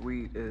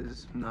 Sweet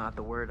is not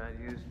the word I'd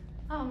use.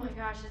 Oh my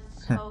gosh,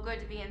 it's so good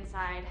to be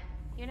inside.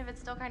 Even if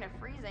it's still kind of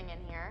freezing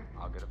in here.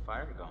 I'll get a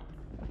fire going.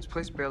 This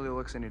place barely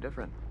looks any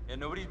different. Yeah,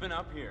 nobody's been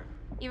up here.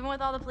 Even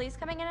with all the police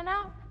coming in and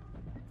out?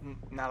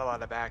 Not a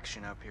lot of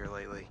action up here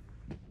lately.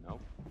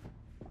 Nope.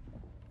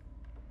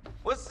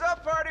 What's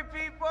up, party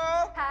people?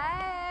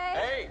 Hi.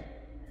 Hey!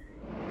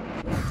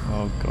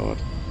 Oh god.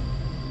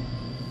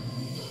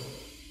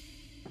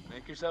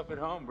 Make yourself at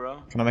home,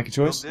 bro. Can I make a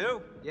choice? Will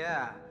do.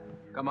 Yeah,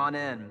 come on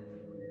in.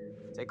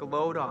 Take a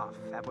load off.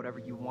 Have whatever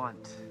you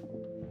want.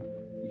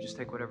 You just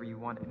take whatever you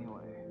want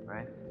anyway,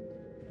 right?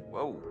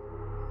 Whoa.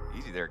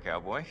 Easy there,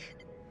 cowboy.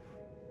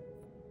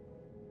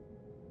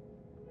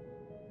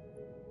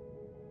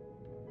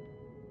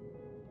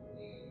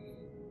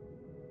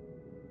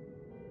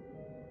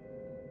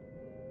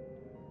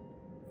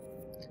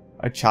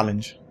 A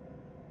challenge.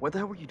 What the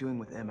hell were you doing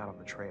with M out on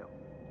the trail?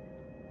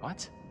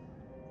 What?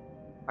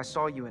 I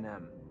saw you and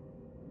M.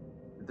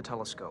 With the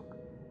telescope.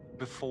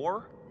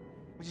 Before?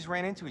 We just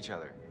ran into each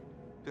other.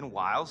 Been a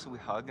while, so we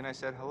hugged and I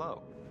said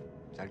hello.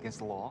 Is that against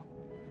the law?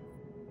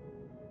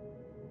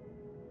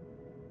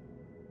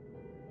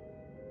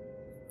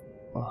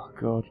 Oh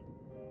god.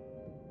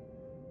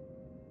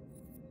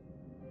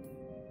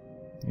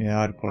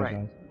 Yeah, I'd apologize.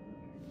 Right.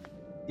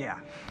 Yeah.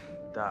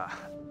 Duh.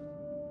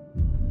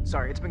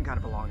 Sorry, it's been kind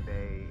of a long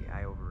day.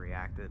 I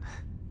overreacted.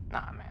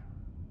 Nah, man.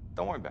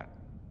 Don't worry about it.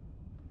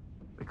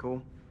 We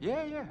cool?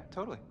 Yeah,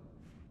 totally.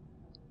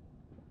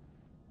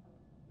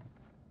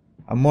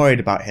 I'm worried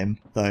about him,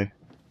 though.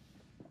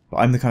 But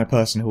I'm the kind of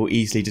person who will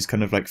easily just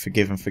kind of like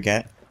forgive and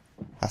forget.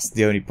 That's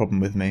the only problem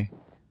with me.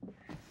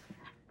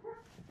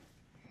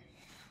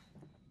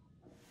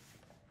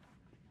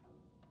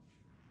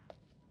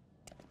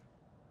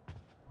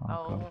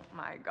 Oh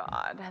my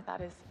god,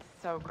 that is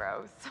so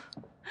gross.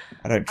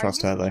 I don't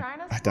trust her, though. Trying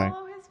to I don't.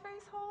 swallow his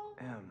face whole?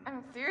 I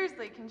mean,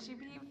 seriously, can she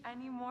be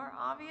any more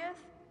obvious?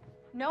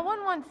 No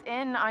one wants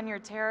in on your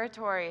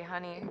territory,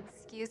 honey.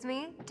 Excuse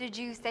me? Did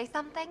you say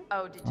something?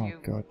 Oh, did Oh, you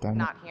God damn it.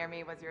 not hear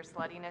me? Was your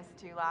sluttiness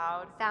too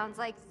loud? Sounds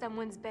like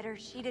someone's bitter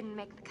she didn't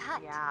make the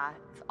cut. Yeah,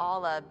 it's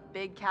all a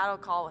big cattle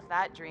call with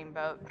that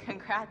dreamboat.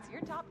 Congrats,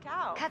 you're top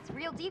cow. Cuts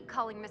real deep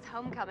calling Miss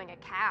Homecoming a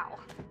cow.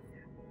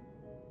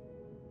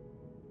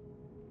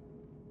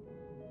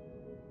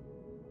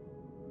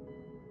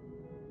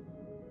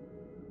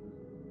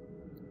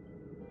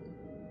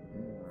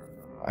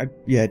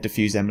 Yeah,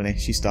 diffuse Emily.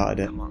 She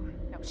started it. Come on.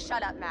 No,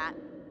 shut up, Matt.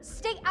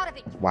 Stay out of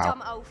it, you Wow.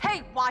 dumb oaf.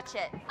 Hey, watch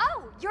it.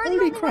 Oh, you're the Holy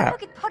only crap. one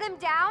who can put him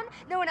down?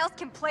 No one else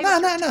can play No,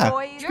 with no, your no.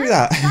 toys? Screw You're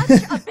that.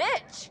 such a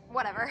bitch.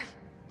 Whatever.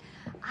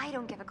 I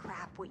don't give a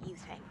crap what you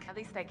think. At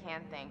least I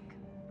can think.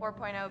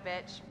 4.0,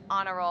 bitch.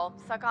 On a roll.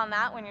 Suck on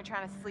that when you're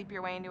trying to sleep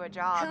your way into a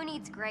job. Who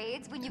needs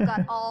grades when you've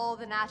got all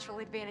the natural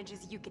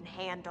advantages you can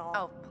handle?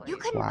 Oh, please. You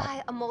couldn't Wow.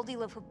 buy a moldy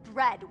loaf of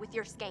bread with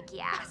your skanky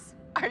ass.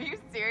 Are you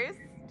serious?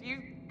 Do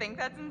you think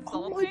that's Oh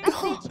insulting? my That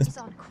god. bitch is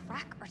on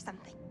crack or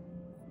something.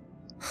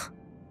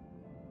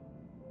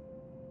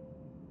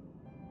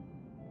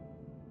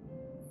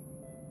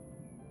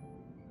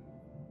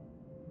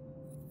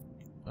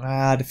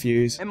 Ah,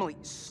 diffuse. Emily,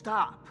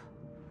 stop.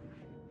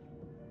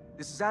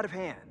 This is out of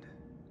hand.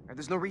 Right,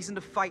 there's no reason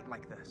to fight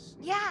like this.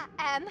 Yeah,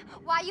 Em.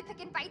 Why you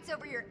picking fights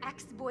over your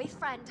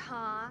ex-boyfriend,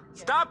 huh?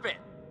 Stop it!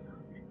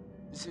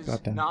 This is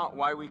Goddamn. not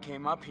why we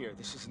came up here.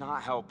 This is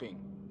not helping.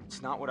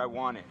 It's not what I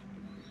wanted.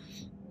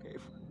 Okay,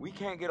 if we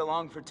can't get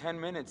along for 10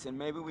 minutes, then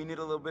maybe we need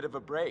a little bit of a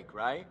break,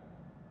 right?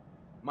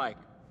 Mike,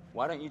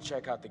 why don't you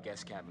check out the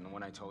guest cabin, the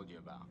one I told you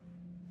about?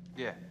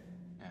 Yeah,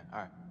 all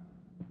right.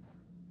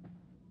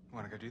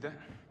 Wanna go do that?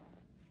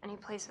 Any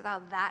place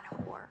without that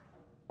whore.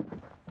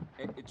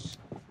 It's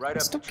right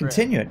up Stop the trail.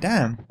 continuing,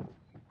 damn.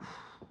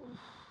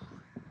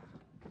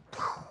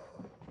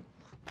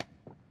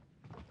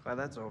 Glad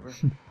that's over.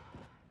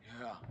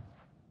 Yeah.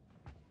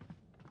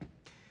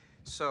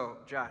 So,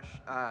 Josh,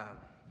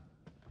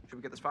 should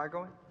we get this fire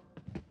going?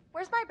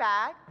 Where's my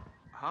bag?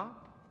 Huh?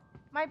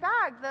 My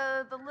bag,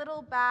 the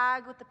little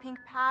bag with the pink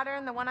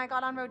pattern, the one I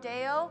got on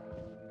Rodeo.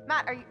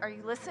 Matt, are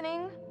you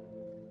listening?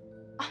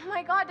 Oh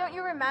my god, don't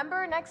you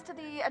remember? Next to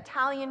the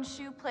Italian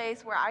shoe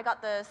place where I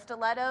got the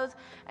stilettos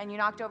and you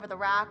knocked over the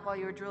rack while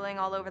you were drooling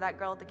all over that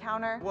girl at the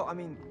counter? Well, I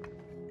mean,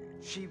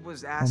 she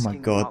was Oh asking my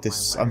god, about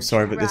this. my I'm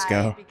sorry, but letter this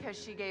girl. Because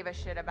she gave a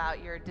shit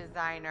about your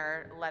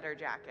designer letter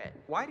jacket.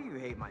 Why do you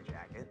hate my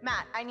jacket?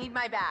 Matt, I need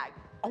my bag.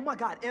 Oh my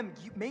god, Em,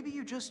 maybe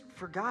you just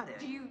forgot it.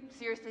 Do you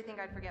seriously think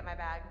I'd forget my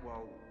bag?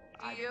 Well,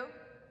 Do you?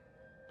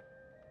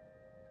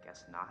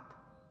 Guess not.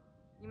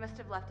 You must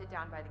have left it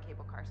down by the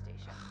cable car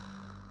station.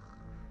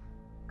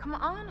 Come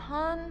on,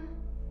 hon.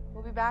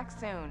 We'll be back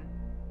soon.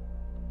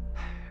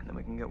 And then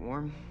we can get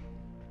warm?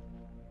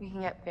 We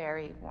can get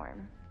very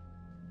warm.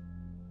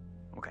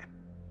 Okay.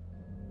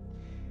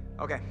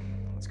 Okay,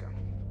 let's go.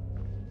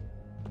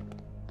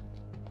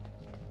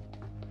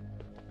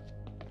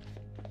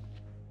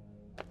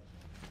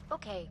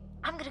 Okay,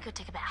 I'm gonna go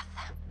take a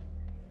bath.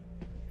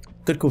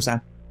 Good call, Sam.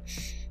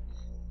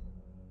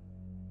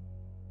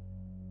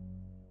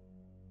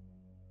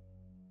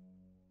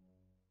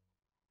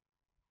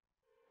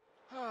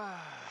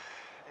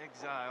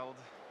 Exiled.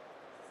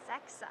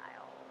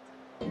 Sexiled.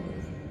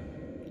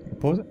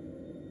 Pause it.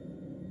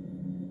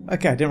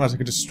 Okay, I didn't realize I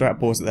could just straight up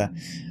pause it there.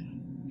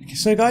 Okay,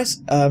 so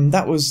guys,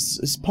 that was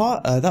this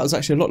part. That was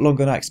actually a lot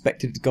longer than I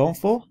expected it to go on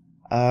for.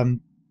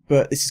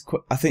 But this is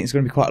I think it's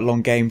going to be quite a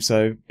long game,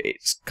 so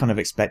it's kind of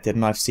expected.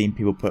 And I've seen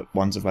people put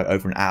ones of like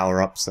over an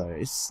hour up, so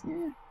it's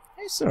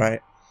all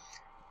right.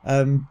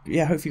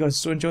 Yeah, hope you guys are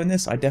still enjoying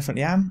this. I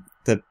definitely am.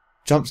 The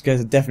jump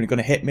scares are definitely going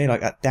to hit me,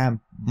 like that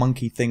damn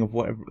monkey thing of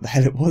whatever the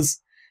hell it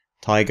was,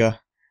 tiger.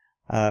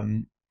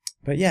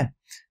 But yeah,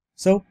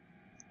 so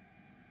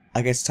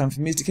I guess it's time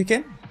for music to kick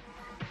in.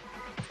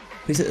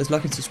 Please hit those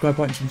like and subscribe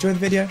button to enjoy the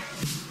video,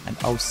 and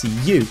I'll see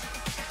you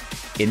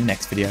in the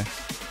next video.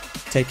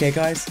 Take care,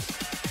 guys,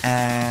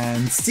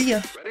 and see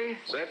ya!